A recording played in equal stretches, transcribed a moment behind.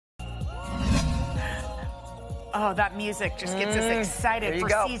Oh, that music just gets us excited for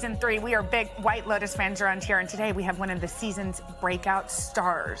season 3. We are big White Lotus fans around here, and today we have one of the season's breakout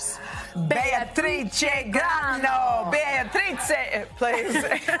stars, Beatrice Granno. Beatrice, please.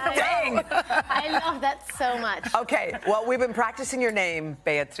 Dang. I love that so much. Okay, well, we've been practicing your name,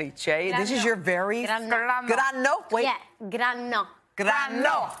 Beatrice. Granno. This is your very... Granno. Wait. Yeah, Granno.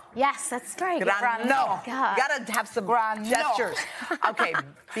 Granno. Yes, that's very good. Granno. God. Gotta have some gestures. Okay,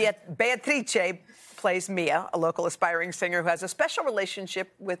 Beatrice plays Mia, a local aspiring singer who has a special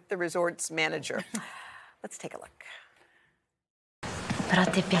relationship with the resort's manager. Let's take a look. Però a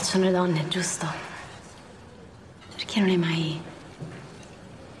te piacciono le donne, giusto? Perché non hai mai...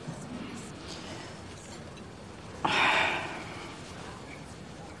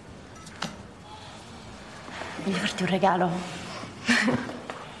 Voglio farti un regalo.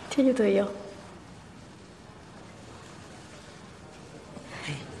 Ti aiuto io.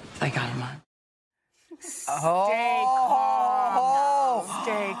 I got him on. Stay calm.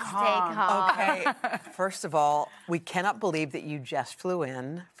 Stay calm. Stay calm. Okay, first of all, we cannot believe that you just flew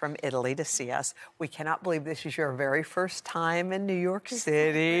in from Italy to see us. We cannot believe this is your very first time in New York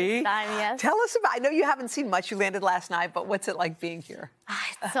City. First time, yes. Tell us about, I know you haven't seen much, you landed last night, but what's it like being here?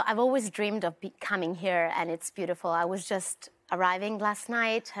 So I've always dreamed of coming here, and it's beautiful. I was just arriving last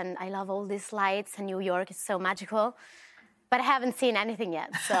night, and I love all these lights, and New York is so magical. But I haven't seen anything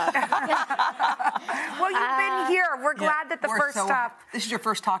yet, so... Well, you've been here. We're glad that the first stop... This is your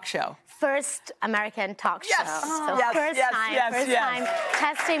first talk show. First American talk show. So Yes, first time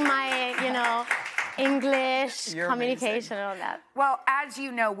testing my, English, You're communication, and all that. Well, as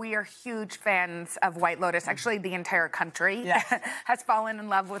you know, we are huge fans of White Lotus. Actually, the entire country has fallen in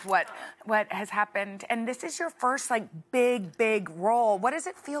love with what has happened. And this is your first, big role. What does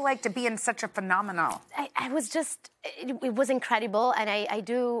it feel like to be in such a phenomenon? I was just... It was incredible, and I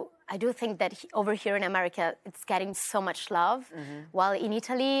do think that over here in America, it's getting so much love, while in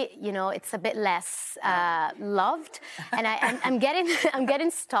Italy, it's a bit less loved. And I'm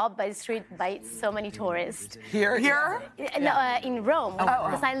getting stopped by the street by so many tourists. Here? No, in Rome,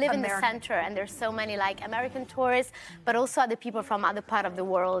 because I live in the center, and there's so many American tourists, but also other people from other part of the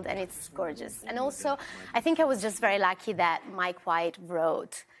world, and it's gorgeous. And also, I think I was just very lucky that Mike White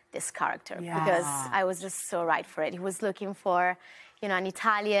wrote this character, because I was just so right for it. He was looking for, an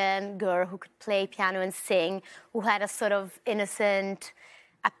Italian girl who could play piano and sing, who had a sort of innocent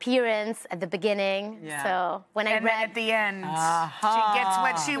appearance at the beginning. Yeah. So when I read at the end, she gets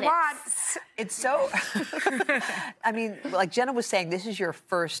what she wants. It's so... I mean, like Jenna was saying, this is your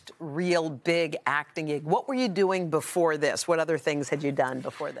first real big acting gig. What were you doing before this? What other things had you done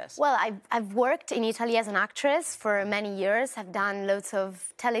before this? Well, I've worked in Italy as an actress for many years. I've done loads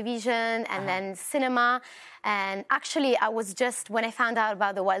of television and then cinema. And actually, when I found out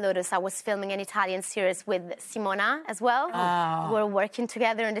about the White Lotus, I was filming an Italian series with Simona as well. We were working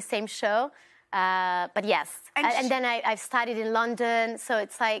together in the same show. But yes, and then I studied in London. So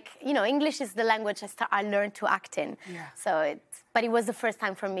it's English is the language I learned to act in. Yeah. But it was the first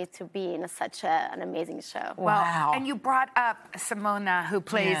time for me to be in such an amazing show. Wow. And you brought up Simona, who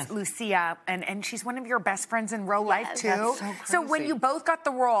plays Lucia, and she's one of your best friends in real life, too. That's so crazy. So when you both got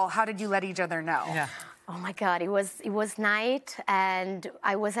the role, how did you let each other know? Yeah. Oh my God, it was night, and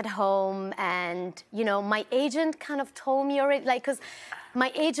I was at home, and my agent kind of told me already, because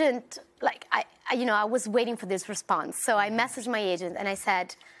my agent, I was waiting for this response. So I messaged my agent and I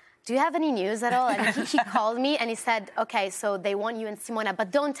said, do you have any news at all? And he called me and he said, okay, so they want you and Simona, but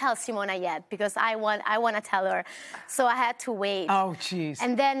don't tell Simona yet, because I want to tell her. So I had to wait. Oh, jeez.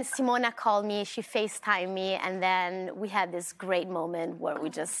 And then Simona called me, she FaceTimed me, and then we had this great moment where we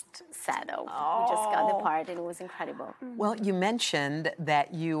just said, we just got the part, and it was incredible. Well, you mentioned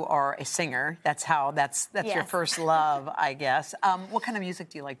that you are a singer. That's your first love, I guess. What kind of music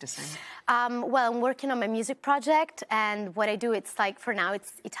do you like to sing? Well, I'm working on my music project, and what I do, it's for now,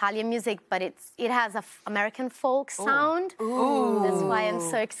 it's Italian music, but it has an American folk sound. Ooh. That's why I'm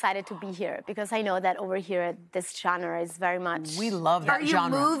so excited to be here, because I know that over here, this genre is very much... We love that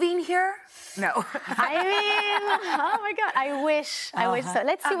genre. Are you moving here? No. I mean, oh my God, I wish so.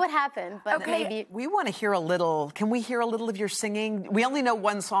 Let's see what happens, but maybe... We want to hear a little. Can we hear a little of your singing? We only know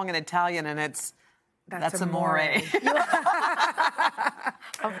one song in Italian, and it's... That's Amore.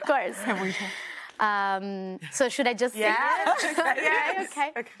 Of course. So should I just sing it?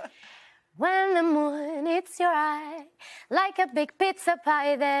 Okay. When the moon hits your eye like a big pizza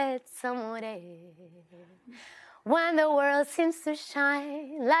pie, that's amore. When the world seems to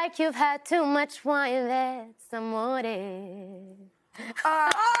shine like you've had too much wine, that's amore. Amore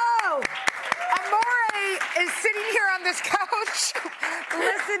is sitting here on this couch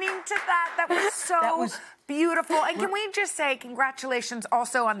listening to that. That was so beautiful. And can we just say congratulations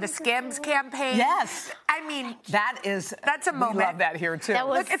also on the Skims campaign? Yes. I mean, that's a moment. We love that here, too.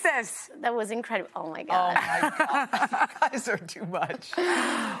 Look at this. That was incredible. Oh, my God. Oh, my God. You guys are too much.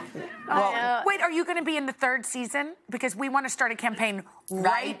 Well, wait, are you going to be in the 3rd season? Because we want to start a campaign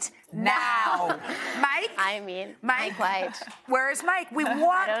right now. Mike? Mike White. Where is Mike? We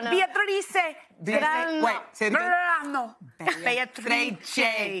want Beatrice Granno. Wait, say it again. Granno.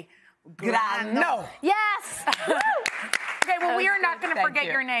 Beatrice Granno. Yes! Okay, well, we are not going to forget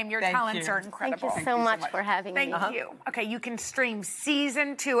your name. Your talents are incredible. Thank you so much for having me. Thank you. Okay, you can stream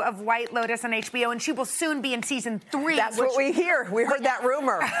season 2 of White Lotus on HBO, and she will soon be in season 3. That's what we hear. We heard that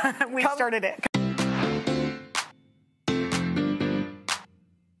rumor. We started it.